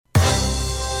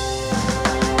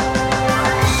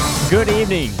Good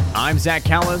evening. I'm Zach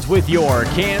Collins with your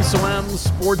KSOM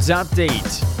Sports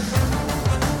Update.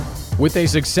 With a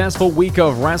successful week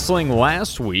of wrestling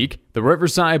last week, the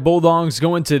Riverside Bulldogs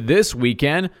go into this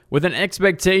weekend with an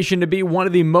expectation to be one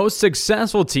of the most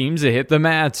successful teams to hit the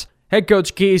mat. Head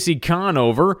coach Casey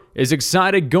Conover is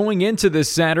excited going into this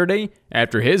Saturday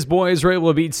after his boys were able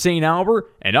to beat St.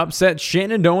 Albert and upset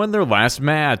Shenandoah in their last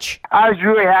match. I was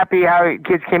really happy how the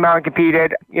kids came out and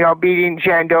competed. Beating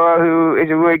Shenandoah, who is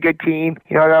a really good team,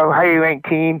 the highly ranked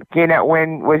team. Getting that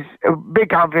win was a big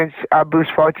confidence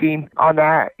boost for our team on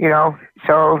that,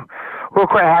 So we're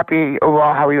quite happy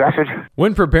overall how we wrestled.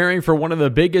 When preparing for one of the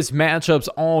biggest matchups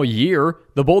all year,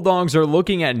 the Bulldogs are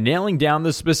looking at nailing down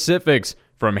the specifics,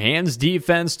 from hands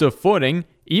defense to footing,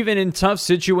 even in tough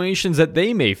situations that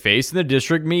they may face in the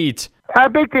district meet. Our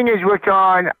big thing is work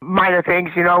on minor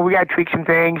things. We got to tweak some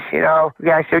things. We got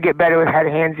to still get better with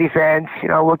head-hands defense.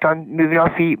 Worked on moving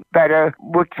our feet better.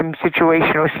 Worked some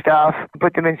situational stuff.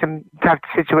 Put them in some tough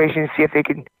situations, see if they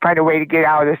can find a way to get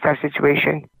out of this tough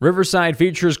situation. Riverside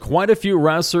features quite a few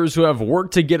wrestlers who have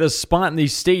worked to get a spot in the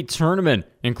state tournament,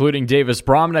 including Davis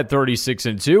Brahman at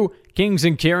 36-2, Kings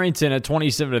and Carrington at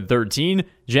 27-13,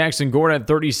 Jackson Gordon at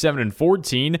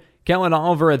 37-14, Kellen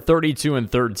Oliver at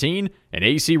 32-13, and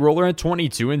AC Roller at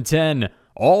 22-10.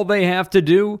 All they have to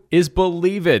do is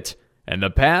believe it, and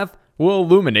the path will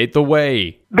illuminate the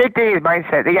way. Big thing is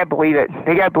mindset. They got to believe it.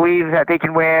 They got to believe that they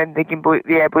can win. They got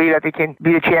to believe that they can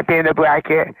be the champion of the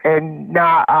bracket and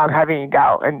not have any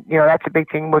doubt. And, that's a big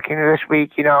thing looking at this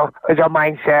week, is our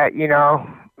mindset,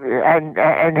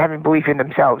 and having belief in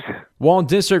themselves. While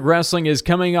district wrestling is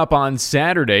coming up on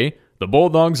Saturday, the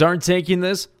Bulldogs aren't taking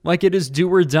this like it is do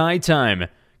or die time.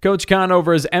 Coach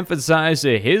Conover has emphasized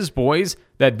to his boys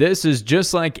that this is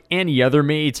just like any other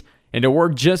meet, and to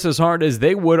work just as hard as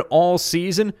they would all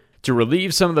season to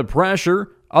relieve some of the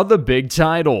pressure of the big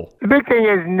title. The big thing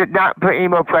is not put any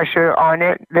more pressure on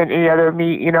it than any other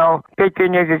meet, Big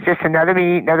thing is it's just another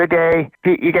meet, another day.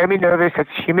 You got to be nervous. That's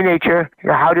human nature.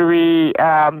 How do we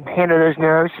handle those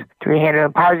nerves? Do we handle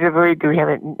them positively? Do we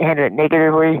handle it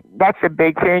negatively? That's the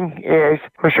big thing is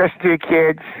we're stressing to the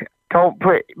kids. Don't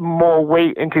put more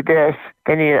weight into this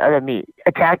than any other meet.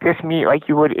 Attack this meet like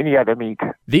you would any other meet.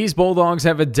 These Bulldogs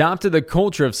have adopted the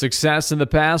culture of success in the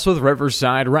past with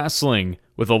Riverside Wrestling.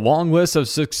 With a long list of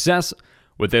successful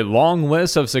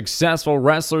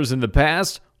wrestlers in the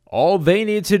past, all they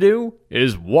need to do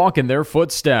is walk in their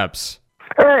footsteps.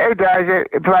 It does.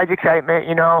 It provides excitement.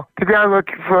 The groundwork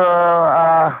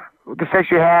for the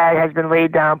section we had has been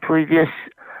laid down previous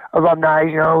alumni.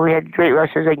 We had great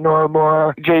wrestlers like Nora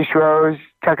Moore, Jace Rose,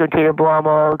 Tucker Tatum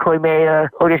Blamo, Corey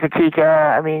Mayer, Otis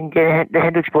Atika. The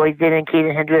Hendricks boys, Dan and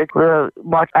Kaden Hendricks were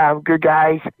good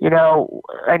guys,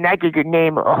 and I could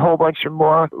name a whole bunch of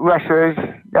more wrestlers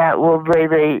that were very,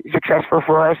 very successful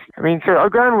for us. So our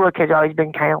groundwork has always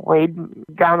been kind of laid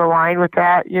down the line with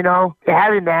that,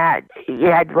 Having that, it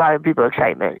had a lot of people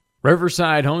excitement.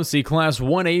 Riverside hosts the Class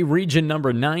 1A Region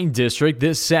Number 9 District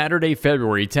this Saturday,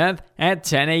 February 10th at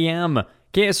 10 a.m.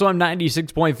 KSOM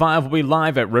 96.5 will be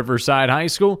live at Riverside High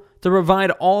School to provide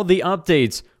all the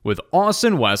updates with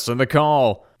Austin West on the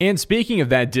call. And speaking of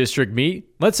that district meet,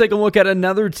 let's take a look at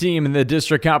another team in the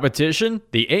district competition,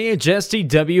 the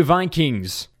AHSTW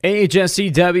Vikings.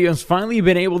 AHSTW has finally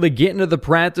been able to get into the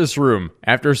practice room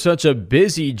after such a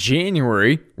busy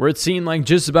January where it seemed like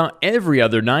just about every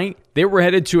other night they were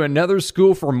headed to another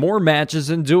school for more matches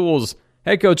and duels.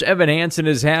 Head coach Evan Hansen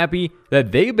is happy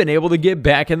that they've been able to get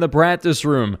back in the practice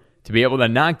room to be able to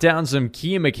knock down some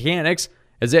key mechanics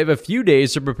as they have a few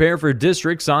days to prepare for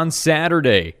districts on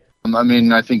Saturday.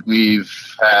 I think we've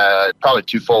had probably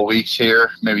 2 full weeks here,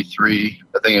 maybe 3.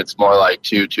 I think it's more like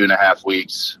 2.5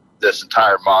 weeks this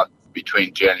entire month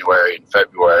between January and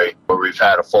February where we've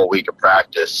had a full week of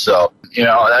practice. So,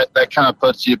 that kind of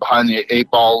puts you behind the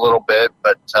 8 ball a little bit,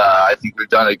 but I think we've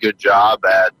done a good job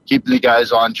at keeping the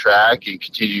guys on track and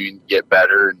continuing to get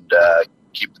better and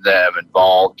keeping them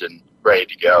involved and ready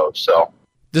to go. So,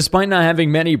 despite not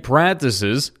having many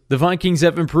practices, the Vikings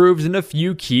have improved in a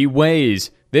few key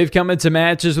ways. They've come into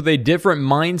matches with a different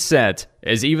mindset,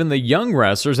 as even the young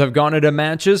wrestlers have gone into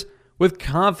matches with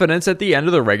confidence at the end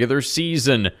of the regular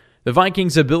season. The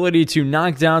Vikings' ability to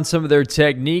knock down some of their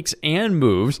techniques and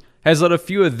moves has led a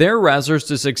few of their wrestlers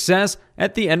to success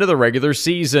at the end of the regular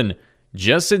season,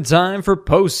 just in time for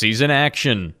postseason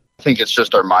action. I think it's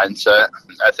just our mindset.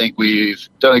 I think we've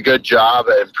done a good job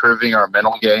at improving our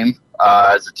mental game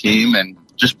as a team and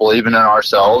just believing in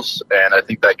ourselves. And I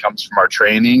think that comes from our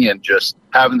training and just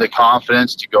having the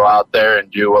confidence to go out there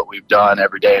and do what we've done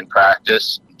every day in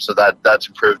practice. So that's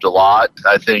improved a lot.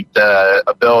 I think the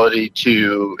ability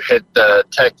to hit the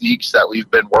techniques that we've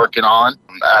been working on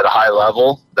at a high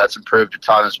level, that's improved a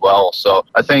ton as well. So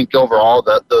I think overall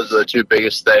those are the two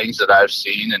biggest things that I've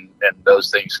seen, and those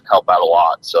things can help out a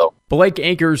lot. So Blake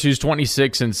Akers, who's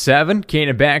 26-7,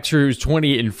 Kanan Baxter, who's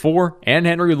 20-4, and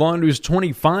Henry Lund, who's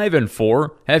 25-4,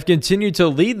 have continued to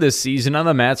lead this season on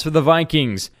the mats for the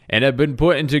Vikings and have been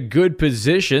put into good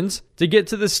positions to get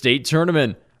to the state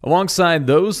tournament. Alongside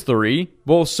those three,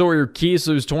 both Sawyer Kiesel,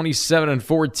 who's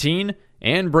 27-14,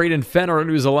 and Braden Fenner,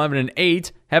 who's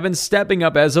 11-8, have been stepping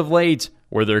up as of late,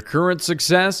 where their current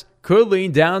success could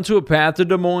lead down to a path to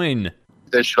Des Moines.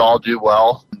 They should all do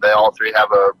well. They all three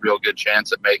have a real good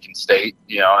chance at making state,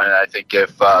 and I think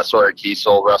if Sawyer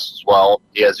Kiesel wrestles well,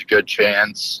 he has a good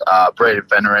chance. Braden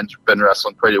Fenneran's been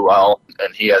wrestling pretty well,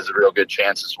 and he has a real good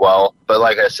chance as well. But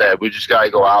like I said, we just got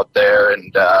to go out there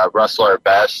and wrestle our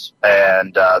best,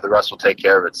 and the rest will take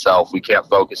care of itself. We can't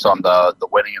focus on the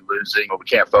winning and losing, but we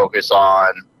can't focus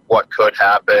on what could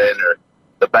happen or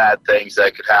the bad things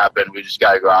that could happen. We just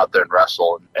got to go out there and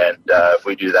wrestle. And if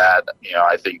we do that,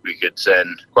 I think we could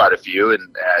send quite a few. And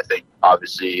I think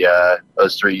obviously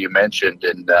those three you mentioned,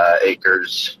 and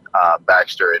Akers,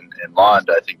 Baxter, and Lund,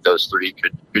 I think those three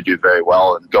could do very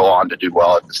well and go on to do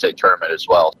well at the state tournament as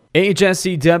well.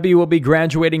 HSCW will be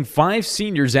graduating 5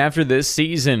 seniors after this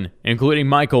season, including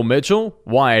Michael Mitchell,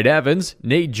 Wyatt Evans,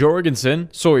 Nate Jorgensen,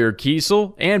 Sawyer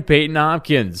Kiesel, and Peyton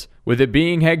Hopkins. With it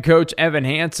being head coach Evan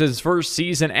Hansen's first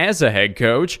season as a head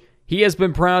coach, he has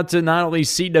been proud to not only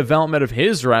see development of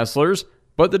his wrestlers,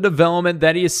 but the development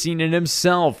that he has seen in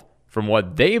himself from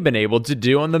what they've been able to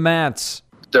do on the mats.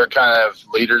 They're kind of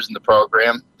leaders in the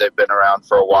program. They've been around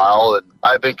for a while, and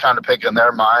I've been kind of picking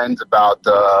their minds about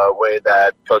the way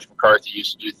that Coach McCarthy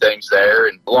used to do things there,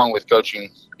 and along with coaching,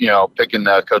 picking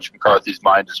Coach McCarthy's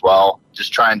mind as well,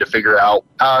 just trying to figure out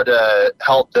how to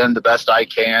help them the best I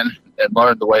can and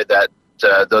learn the way that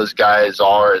those guys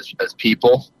are as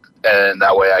people, and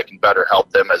that way I can better help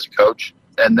them as a coach.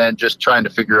 And then just trying to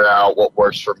figure out what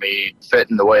works for me, fit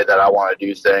in the way that I want to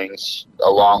do things,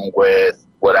 along with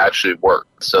what actually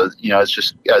works. So, it's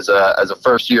just as a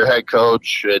first-year head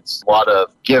coach, it's a lot of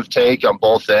give-take on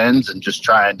both ends and just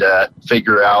trying to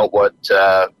figure out what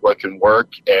can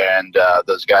work. And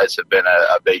those guys have been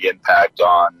a big impact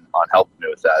on helping me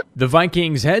with that. The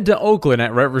Vikings head to Oakland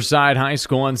at Riverside High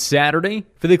School on Saturday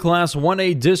for the Class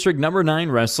 1A District No. 9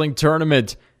 Wrestling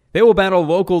Tournament. They will battle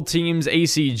local teams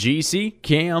ACGC,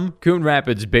 KSOM, Coon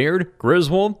Rapids Bayard,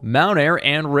 Griswold, Mount Ayr,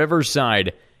 and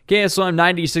Riverside. KSOM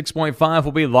 96.5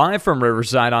 will be live from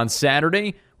Riverside on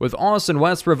Saturday, with Austin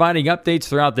West providing updates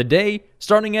throughout the day,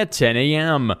 starting at 10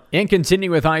 a.m. And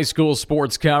continuing with high school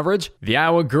sports coverage, the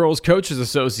Iowa Girls Coaches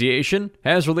Association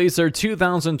has released their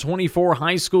 2024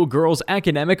 High School Girls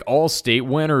Academic All-State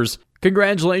winners.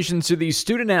 Congratulations to these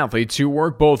student athletes who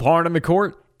work both hard on the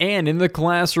court and in the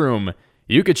classroom.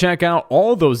 You can check out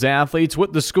all those athletes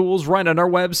with the schools right on our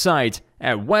website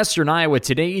at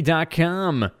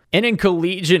westerniowatoday.com. And in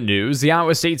collegiate news, the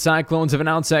Iowa State Cyclones have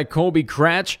announced that Colby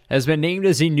Cratch has been named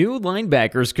as the new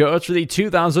linebackers coach for the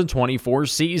 2024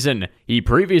 season. He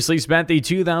previously spent the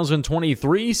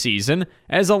 2023 season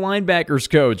as a linebackers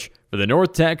coach for the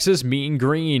North Texas Mean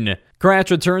Green.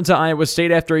 Cratch returned to Iowa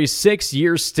State after a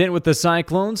 6-year stint with the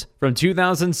Cyclones from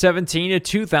 2017 to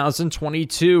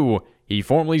 2022. He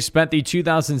formerly spent the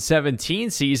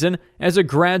 2017 season as a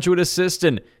graduate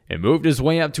assistant and moved his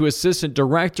way up to assistant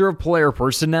director of player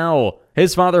personnel.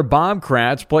 His father, Bob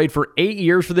Cratch, played for 8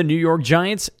 years for the New York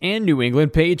Giants and New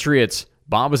England Patriots.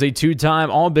 Bob was a 2-time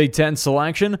All-Big Ten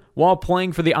selection while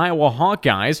playing for the Iowa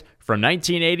Hawkeyes from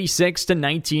 1986 to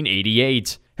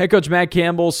 1988. Head coach Matt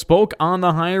Campbell spoke on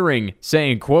the hiring,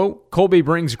 saying, quote, "Colby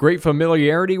brings great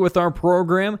familiarity with our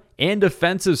program and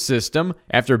defensive system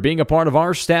after being a part of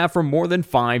our staff for more than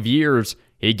 5 years.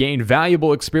 He gained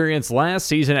valuable experience last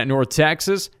season at North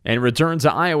Texas and returned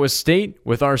to Iowa State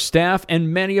with our staff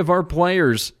and many of our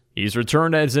players. He's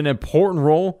returned as an important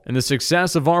role in the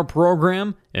success of our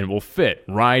program and will fit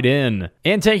right in."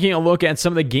 And taking a look at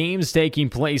some of the games taking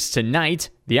place tonight,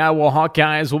 the Iowa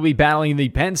Hawkeyes will be battling the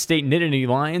Penn State Nittany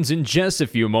Lions in just a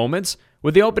few moments,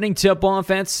 with the opening tip-off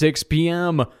at 6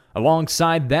 p.m.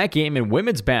 Alongside that game in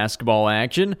women's basketball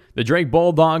action, the Drake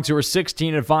Bulldogs, who are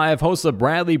 16-5, host the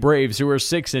Bradley Braves, who are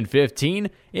 6-15,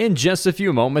 in just a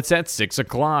few moments at 6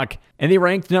 o'clock. And the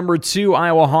ranked number 2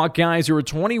 Iowa Hawkeyes, who are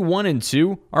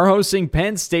 21-2, are hosting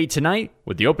Penn State tonight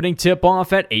with the opening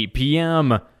tip-off at 8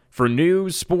 p.m. For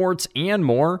news, sports, and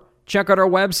more, check out our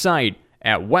website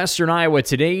at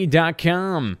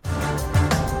westerniowatoday.com.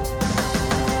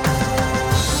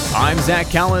 I'm Zach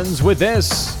Collins with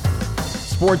this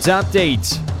Sports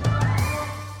Update.